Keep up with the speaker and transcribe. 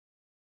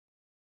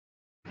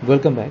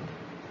Welcome back.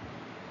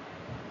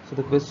 So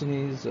the question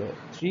is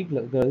three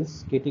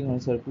girls skating on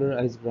a circular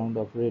ice ground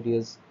of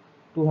radius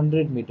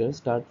 200 meters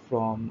start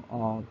from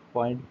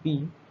point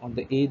P on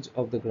the edge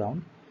of the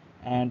ground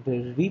and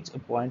reach a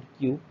point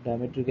Q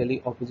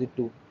diametrically opposite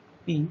to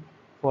P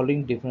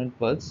following different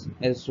paths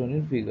as shown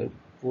in figure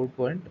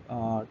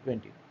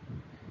 4.20.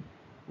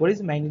 What is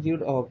the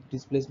magnitude of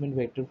displacement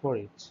vector for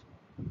each?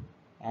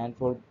 And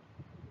for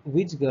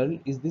which girl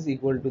is this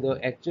equal to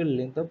the actual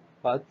length of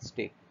path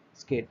skate?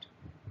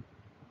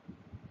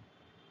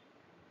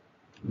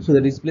 So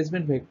the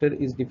displacement vector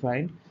is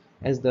defined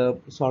as the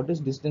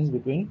shortest distance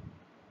between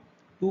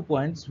 2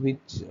 points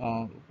which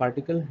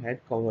particle had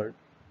covered.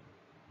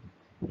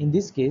 In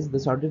this case, the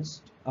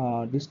shortest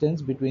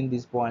distance between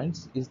these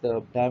points is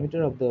the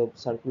diameter of the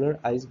circular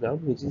ice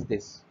ground, which is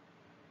this.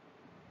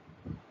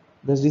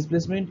 The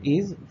displacement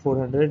is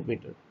 400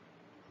 meter.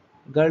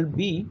 Girl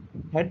B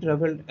had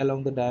traveled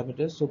along the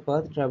diameter, so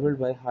path traveled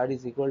by her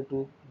is equal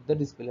to the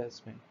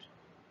displacement.